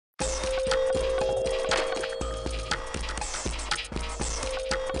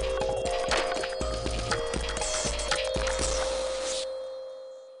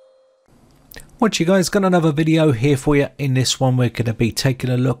What you guys, got another video here for you. In this one we're going to be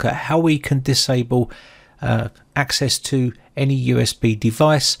taking a look at how we can disable access to any USB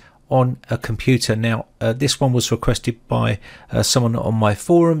device on a computer. Now this one was requested by someone on my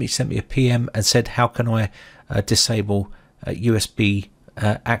forum. He sent me a PM and said, how can I disable USB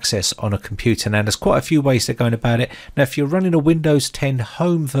access on a computer? Now there's quite a few ways they're going about it. Now if you're running a Windows 10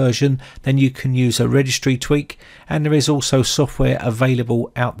 home version, then you can use a registry tweak, and there is also software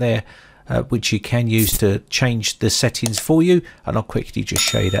available out there which you can use to change the settings for you, and I'll quickly just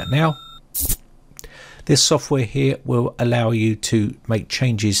show you that now. This software here will allow you to make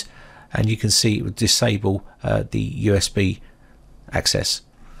changes, and you can see it will disable the USB access.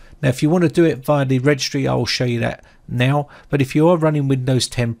 Now if you want to do it via the registry, I will show you that now, but if you are running Windows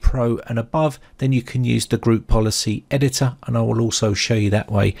 10 Pro and above, then you can use the group policy editor, and I will also show you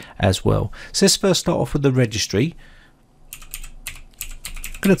that way as well. So let's first start off with the registry.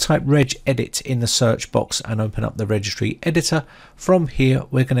 I'm going to type regedit in the search box and open up the registry editor. From here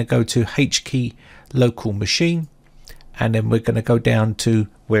we're going to go to HKey local machine, and then we're going to go down to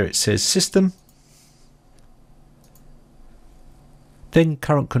where it says system, then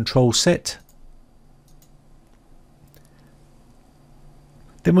current control set,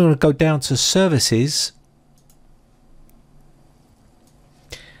 then we're going to go down to services,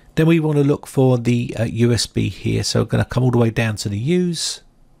 then we want to look for the USB here, so we're going to come all the way down to the use,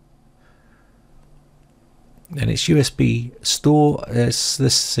 and it's USB store. Let's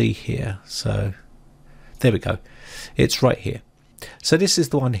see here, so there we go, it's right here. So this is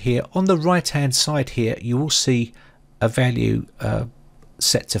the one here. On the right hand side here you will see a value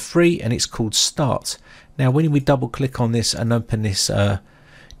set to free, and it's called start. Now when we double click on this and open this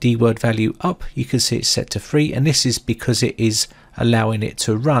dword value up, you can see it's set to free, and this is because it is allowing it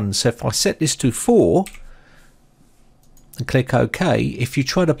to run. So if I set this to 4 and click OK, if you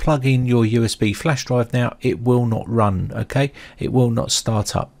try to plug in your USB flash drive now, it will not run. Okay, it will not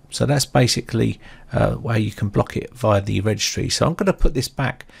start up. So that's basically where you can block it via the registry. So I'm going to put this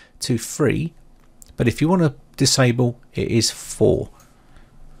back to 3, but if you want to disable, it is 4.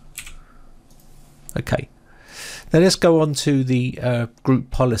 Okay, now let's go on to the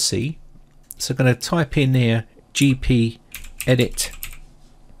group policy. So I'm going to type in here gpedit.msc,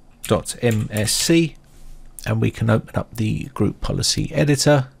 and we can open up the group policy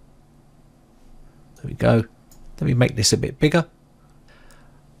editor. There we go. Let me make this a bit bigger.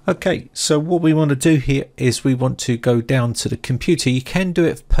 Okay, so what we want to do here is we want to go down to the computer. You can do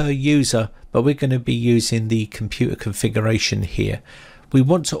it per user, but we're going to be using the computer configuration here. We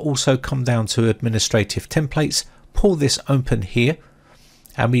want to also come down to administrative templates, pull this open here,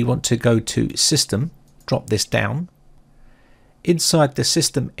 and we want to go to system, drop this down. Inside the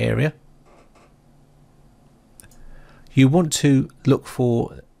system area, you want to look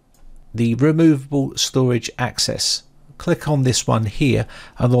for the removable storage access. Click on this one here,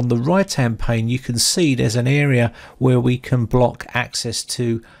 and on the right hand pane you can see there's an area where we can block access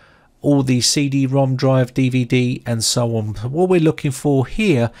to all the CD-ROM drive, DVD and so on. What we're looking for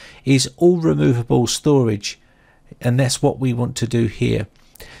here is all removable storage, and that's what we want to do here.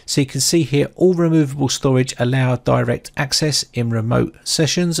 So you can see here, all removable storage allow direct access in remote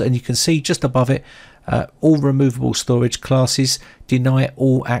sessions, and you can see just above it, all removable storage classes deny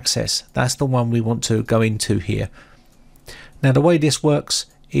all access. That's the one we want to go into here. Now the way this works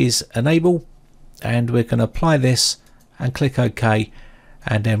is enable, and we're going to apply this and click OK,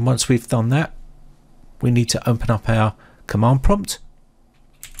 and then once we've done that we need to open up our command prompt,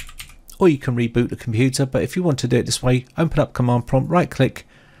 or you can reboot the computer, but if you want to do it this way, open up command prompt, right click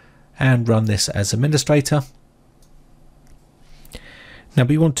and run this as administrator. Now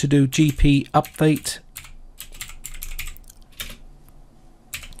we want to do gp update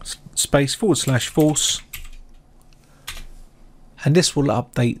space / force, and this will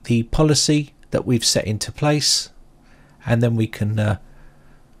update the policy that we've set into place, and then we can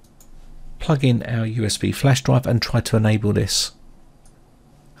plug in our USB flash drive and try to enable this.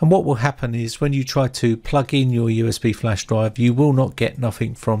 And what will happen is when you try to plug in your USB flash drive, you will not get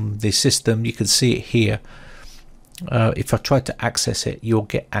nothing from the system. You can see it here. If I try to access it, you'll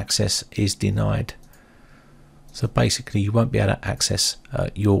get access is denied. So basically you won't be able to access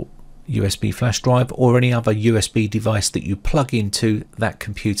your USB flash drive or any other USB device that you plug into that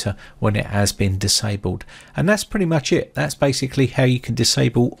computer when it has been disabled. And that's pretty much it. That's basically how you can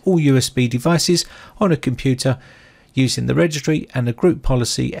disable all USB devices on a computer using the registry and the group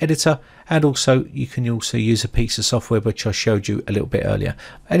policy editor, and also you can also use a piece of software which I showed you a little bit earlier.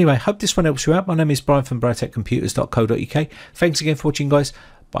 Anyway, hope this one helps you out. My name is Brian from BrianTechComputers.co.uk. Thanks again for watching guys.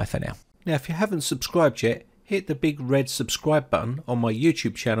 Bye for now. Now if you haven't subscribed yet, hit the big red subscribe button on my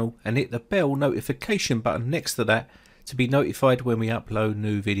YouTube channel and hit the bell notification button next to that to be notified when we upload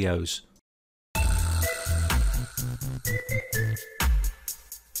new videos.